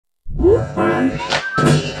Alright.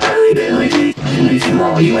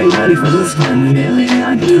 You ain't ready for this kind of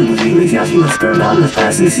I do believe he's asking the skirt on the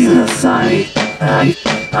fastest season of society.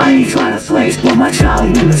 I ain't trying to place, but my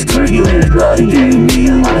child in this turbulent blood and gave me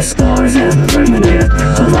a lot of scars and permanent.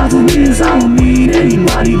 The problem is I don't meet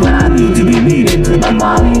anybody when I need to be meeting. My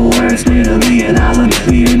mom will wear a state of me and I look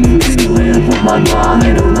feeding. Still in with my mom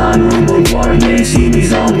in a 9-room apartment. She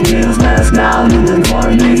needs all the bills passed down in the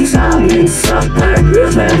apartment. Sounding suspect,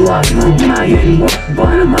 bad luck when I ain't work, but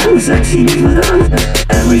I'm always sexy with her.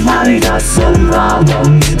 Everybody got some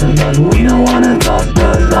problems, but we don't wanna talk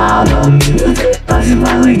about them. I should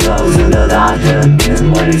finally go to the doctor,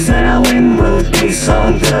 and when he said I wouldn't move me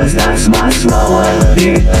some, cause that's my trauma.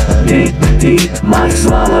 Deep, my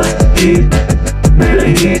trauma. Deep,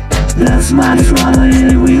 really deep, that's my trauma,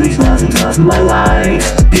 and it really doesn't touch my life.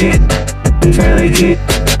 Deep, it's really deep.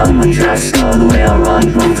 I'm undressed all the way I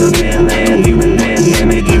run from the man, human man, yeah,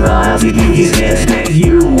 make you eyes, you think he's dead.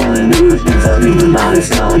 You wanna know if there's something about his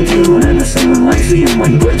telling you, and the someone likes you,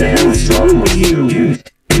 when what the hell is wrong with you?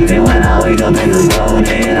 Then when I wake up in the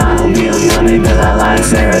morning, I don't feel nothing cause I like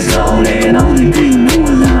serotonin. Only thing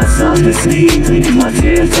knowing that I self-esteem, thinking my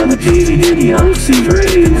tears from a TV video, see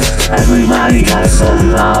dreams. Everybody got some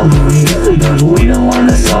problems, but we don't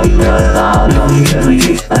wanna talk about them.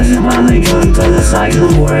 I should finally go to the cycle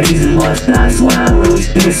where easy was. That's when I wrote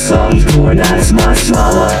this song for. That's my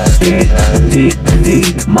trauma.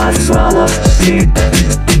 Deep, my trauma. Deep.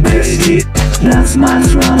 That's my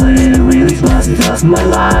trauma, and it really doesn't touch my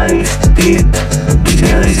life. Deep,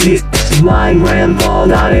 my grandpa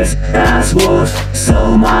got his ass whooped,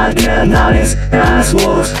 so my dad got his ass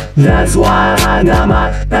whooped. That's why I got my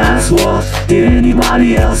ass whooped. Did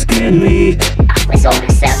anybody else get me? I was over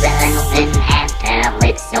 7 and had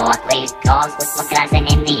tablets, so I placed calls with my cousin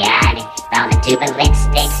in the attic. Found a tube of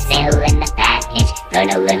lipstick still in the package.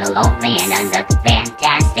 Put a little on me and I looked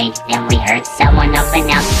fantastic. Then we heard someone open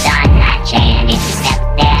up the hatch, and it's his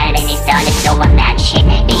stepdad, and he started throwing that shit.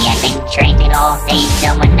 He had been drinking all day,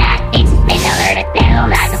 doing that. It's been a heard a bell,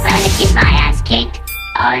 I was trying to get my ass kicked.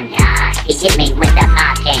 Oh nah, he hit me with a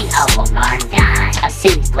hot cane. Oh nah, a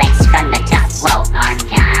suplex from the top rope. Oh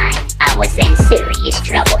nah, I was in serious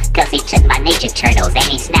trouble, cause he took my Ninja Turtles and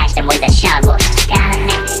he smashed them with a shovel. Damn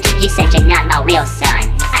it, you said you're not my real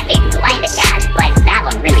son. I didn't like the guy, but that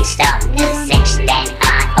one really stung. Since then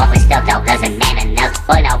on, always felt I wasn't man enough,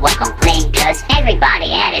 but I won't complain, cause everybody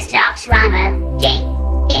had his dog trauma.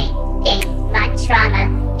 My trauma.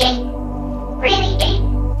 Really,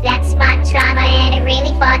 that's my trauma, and it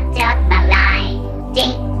really fucked up.